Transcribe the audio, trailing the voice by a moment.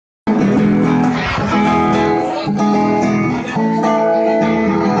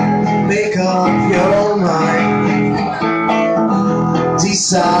Make up your mind.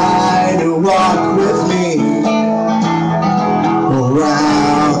 Decide to walk with me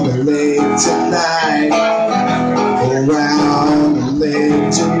around the lake tonight. Around the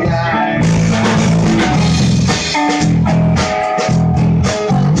lake tonight.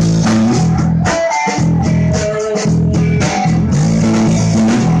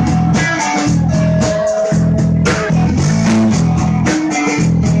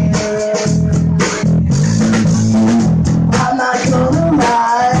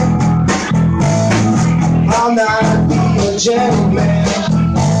 I'm not being a gentleman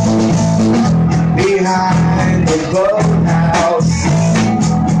behind the boathouse.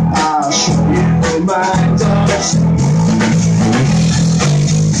 I'll show you my doors.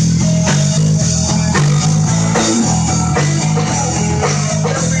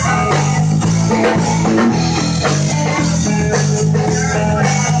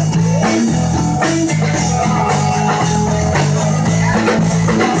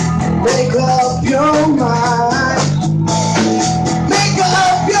 Make up your mind. Make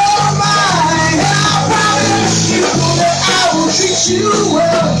up your mind. And I promise you that I will treat you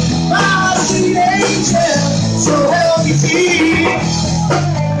well, my sweet angel. So help me be.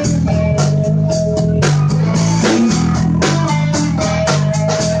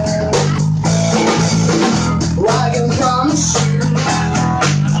 Well, I can promise you,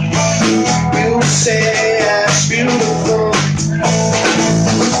 you say that's beautiful.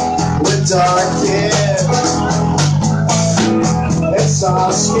 Dark hair, it's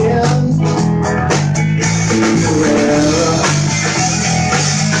our skin forever,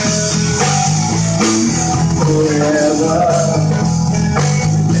 forever,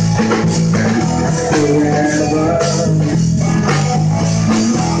 forever.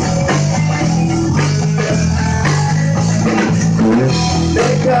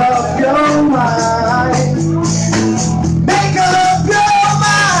 Make up your mind. Make up your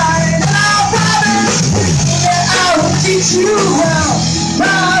mind. Teach you well,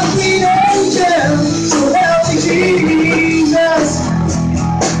 my sweet angel, so help me Jesus.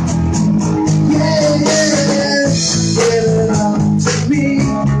 Yeah, yeah, give it up to me,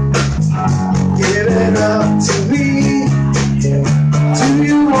 give it up to me. Do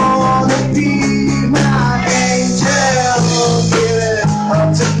you wanna be my angel? Give it up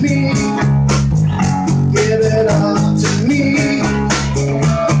to me, give it up to me.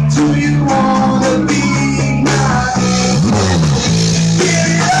 Do you wanna be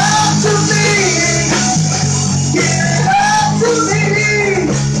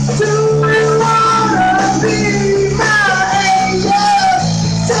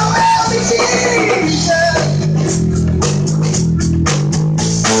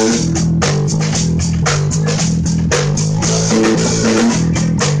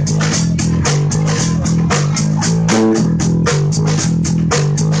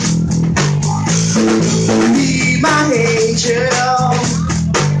be my angel?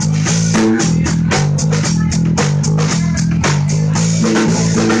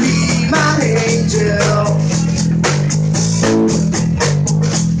 Be my angel.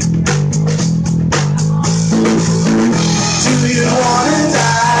 Do you wanna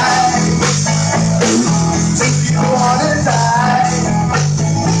die? Do you wanna die?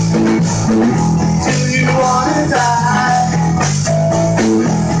 Do you wanna die?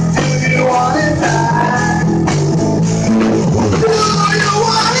 Do you wanna die? Do you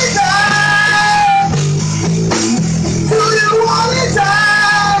wanna die? Do you wanna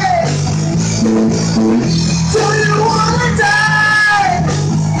die? Do you wanna die?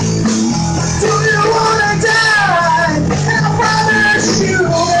 Do you wanna die? And I promise you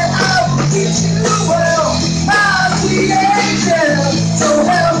that I will treat you well, my sweet angel. So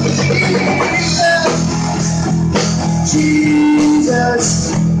help me Jesus,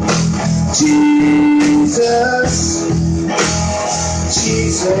 Jesus, Jesus,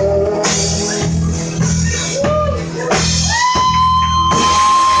 Jesus.